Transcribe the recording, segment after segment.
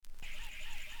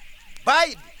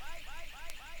Vibe.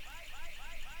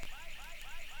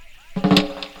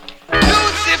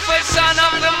 Lucifer, son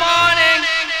of the morning,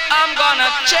 I'm gonna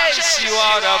chase you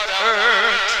out of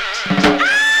earth.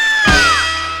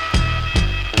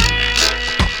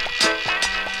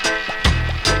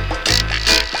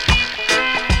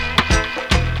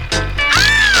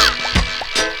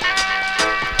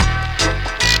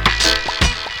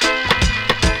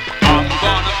 I'm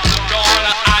gonna put on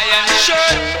an iron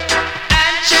shirt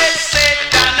and chase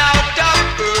Satan out of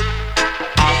earth.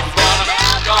 I'm gonna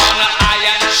put on an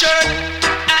iron shirt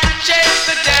and chase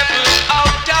the devil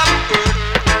out of earth.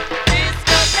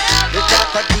 You got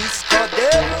a disco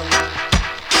devil,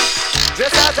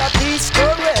 dressed as a disco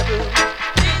rebel.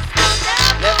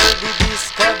 Never the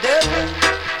disco devil,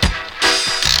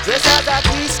 dressed as a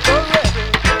disco rebel.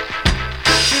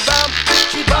 She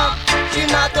bum, she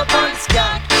not up on the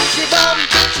scan. She bum,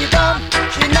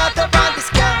 she not up on the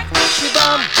scan. She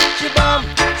bum,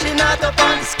 she not up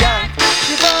on the scan.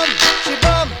 She bum,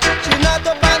 she not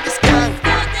up on the scan.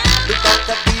 Look at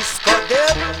the disco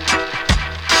devil,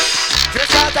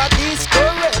 dressed as a disco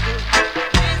rebel.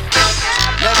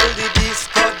 Never the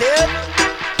disco devil,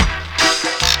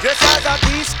 dressed as a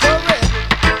disco rebel.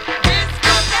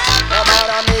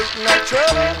 Nobody make no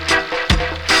trouble,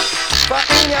 for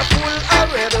in your full a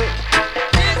rebel.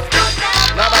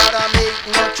 Nobody make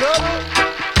no trouble,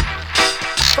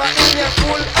 for in your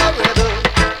full a rebel.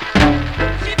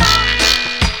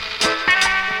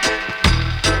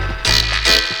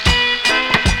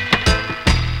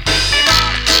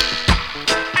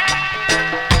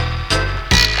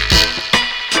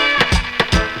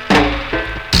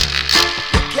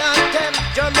 Can't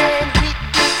tempt your man with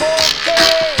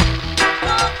cocaine.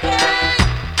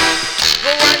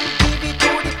 Go and give it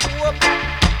to the Pope,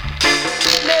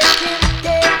 make him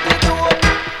take the dope.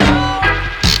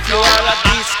 If you are a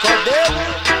disco devil,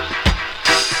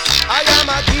 I am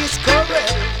a disco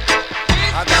rebel.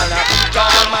 I gotta put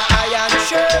on my iron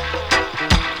shirt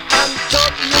and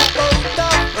dub you out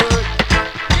of earth.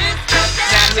 If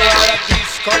you are a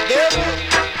disco devil,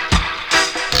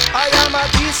 I am a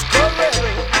disco